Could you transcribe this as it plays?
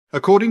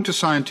According to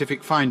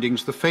scientific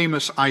findings, the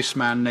famous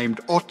Iceman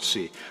named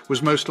Ötzi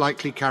was most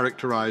likely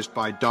characterized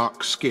by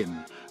dark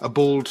skin, a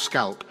bald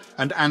scalp,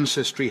 and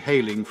ancestry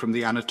hailing from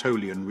the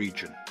Anatolian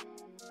region.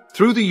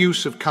 Through the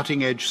use of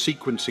cutting-edge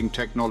sequencing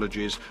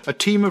technologies, a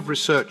team of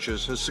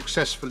researchers has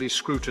successfully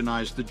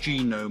scrutinized the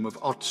genome of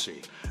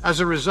Ötzi.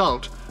 As a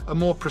result, a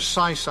more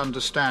precise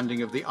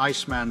understanding of the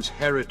Iceman's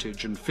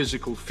heritage and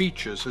physical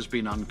features has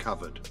been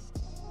uncovered.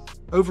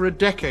 Over a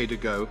decade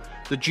ago,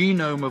 the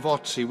genome of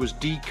Ötzi was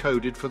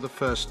decoded for the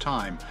first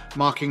time,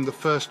 marking the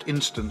first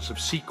instance of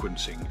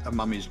sequencing a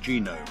mummy's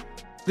genome.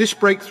 This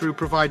breakthrough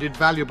provided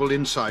valuable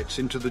insights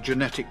into the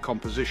genetic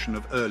composition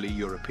of early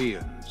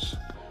Europeans.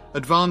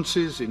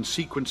 Advances in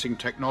sequencing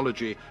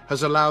technology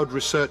has allowed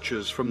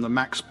researchers from the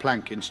Max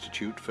Planck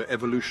Institute for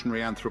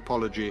Evolutionary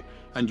Anthropology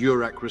and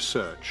Eurac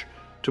research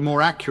to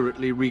more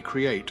accurately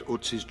recreate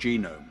Ötzi's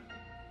genome.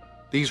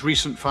 These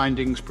recent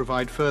findings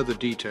provide further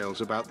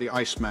details about the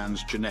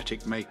Iceman's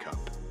genetic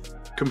makeup.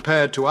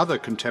 Compared to other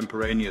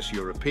contemporaneous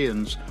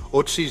Europeans,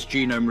 Ötzi's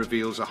genome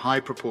reveals a high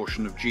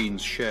proportion of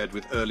genes shared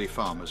with early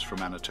farmers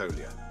from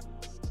Anatolia.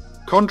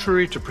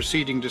 Contrary to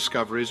preceding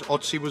discoveries,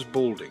 Ötzi was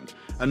balding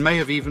and may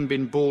have even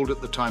been bald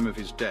at the time of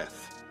his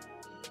death.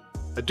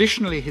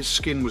 Additionally, his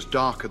skin was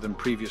darker than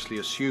previously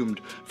assumed.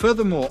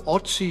 Furthermore,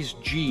 Ötzi's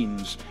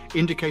genes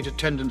indicate a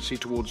tendency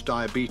towards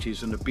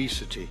diabetes and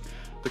obesity.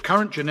 The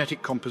current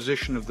genetic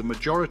composition of the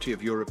majority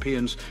of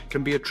Europeans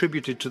can be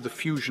attributed to the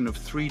fusion of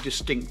three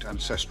distinct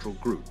ancestral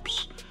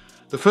groups.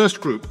 The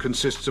first group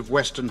consists of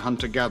Western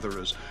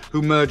hunter-gatherers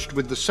who merged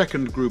with the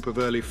second group of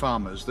early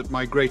farmers that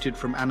migrated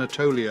from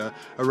Anatolia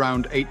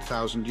around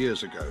 8,000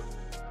 years ago.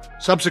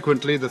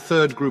 Subsequently, the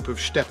third group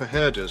of steppe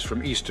herders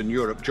from Eastern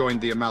Europe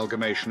joined the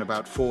amalgamation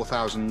about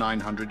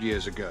 4,900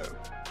 years ago.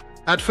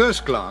 At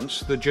first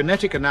glance, the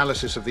genetic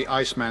analysis of the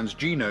Iceman's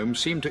genome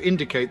seemed to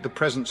indicate the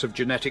presence of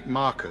genetic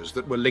markers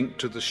that were linked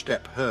to the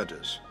steppe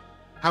herders.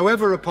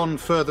 However, upon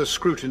further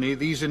scrutiny,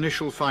 these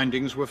initial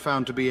findings were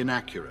found to be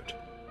inaccurate.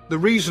 The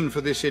reason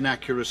for this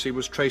inaccuracy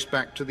was traced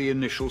back to the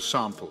initial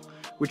sample,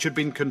 which had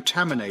been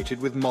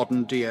contaminated with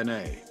modern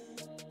DNA.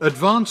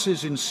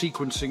 Advances in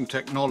sequencing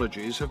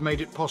technologies have made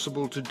it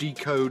possible to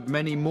decode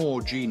many more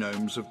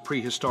genomes of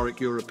prehistoric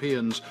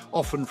Europeans,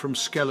 often from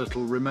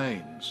skeletal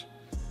remains.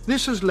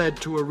 This has led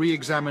to a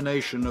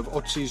re-examination of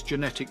Ötzi's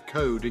genetic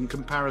code in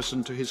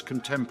comparison to his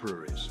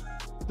contemporaries.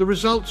 The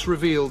results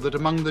reveal that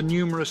among the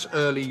numerous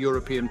early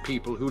European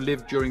people who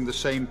lived during the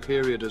same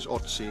period as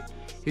Ötzi,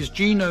 his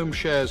genome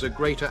shares a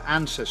greater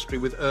ancestry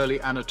with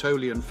early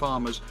Anatolian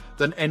farmers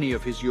than any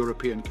of his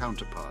European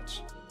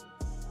counterparts.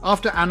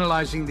 After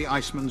analyzing the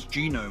Iceman's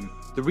genome,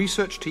 the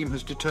research team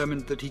has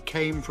determined that he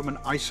came from an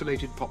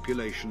isolated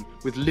population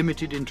with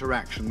limited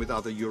interaction with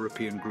other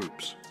European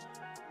groups.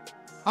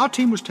 Our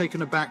team was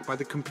taken aback by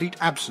the complete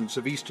absence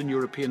of Eastern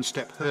European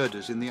steppe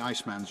herders in the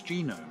Iceman's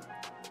genome.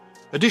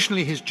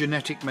 Additionally, his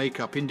genetic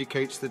makeup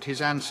indicates that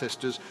his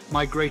ancestors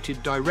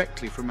migrated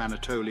directly from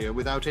Anatolia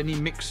without any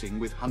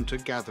mixing with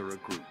hunter-gatherer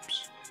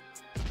groups.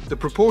 The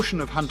proportion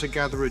of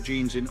hunter-gatherer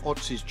genes in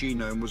Ötzi's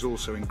genome was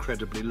also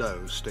incredibly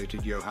low,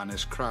 stated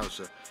Johannes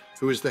Krause,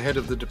 who is the head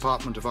of the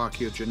Department of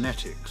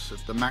Archaeogenetics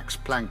at the Max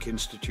Planck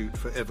Institute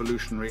for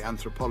Evolutionary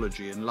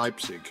Anthropology in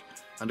Leipzig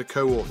and a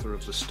co-author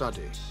of the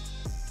study.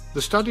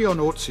 The study on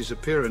Ötzi's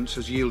appearance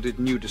has yielded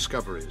new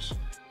discoveries.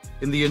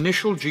 In the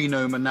initial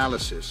genome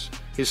analysis,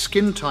 his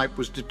skin type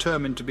was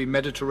determined to be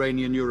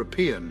Mediterranean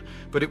European,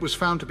 but it was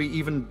found to be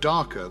even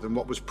darker than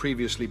what was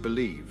previously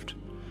believed.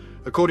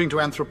 According to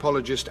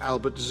anthropologist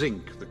Albert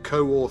Zink, the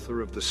co-author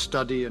of the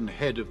study and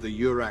head of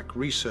the Eurac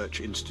Research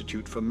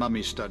Institute for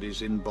Mummy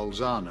Studies in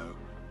Bolzano,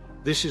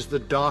 this is the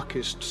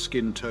darkest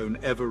skin tone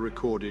ever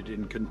recorded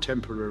in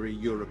contemporary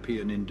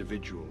European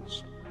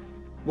individuals.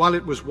 While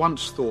it was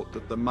once thought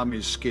that the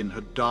mummy's skin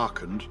had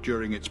darkened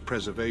during its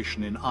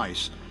preservation in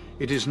ice,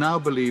 it is now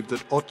believed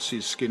that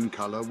Ötzi's skin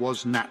color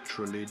was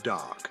naturally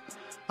dark.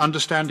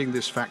 Understanding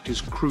this fact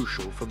is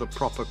crucial for the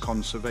proper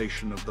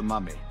conservation of the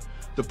mummy.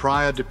 The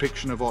prior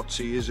depiction of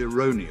Ötzi is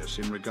erroneous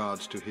in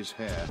regards to his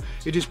hair.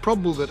 It is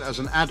probable that as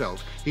an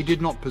adult he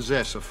did not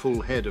possess a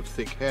full head of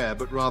thick hair,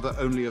 but rather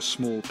only a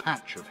small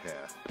patch of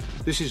hair.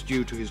 This is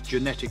due to his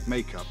genetic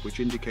makeup,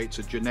 which indicates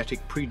a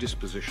genetic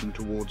predisposition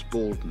towards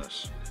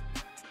baldness.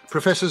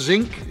 Professor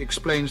Zink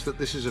explains that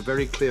this is a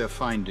very clear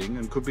finding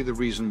and could be the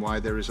reason why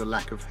there is a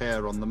lack of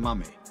hair on the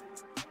mummy.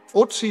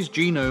 Ötzi's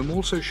genome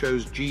also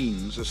shows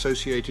genes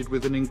associated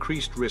with an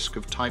increased risk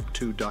of type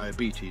 2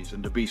 diabetes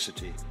and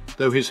obesity,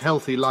 though his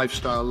healthy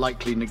lifestyle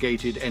likely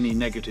negated any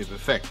negative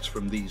effects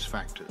from these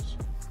factors.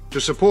 To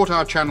support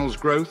our channel's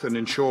growth and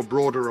ensure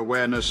broader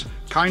awareness,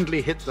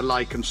 kindly hit the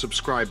like and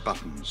subscribe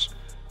buttons.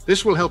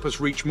 This will help us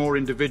reach more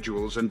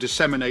individuals and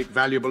disseminate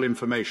valuable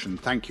information.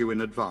 Thank you in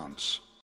advance.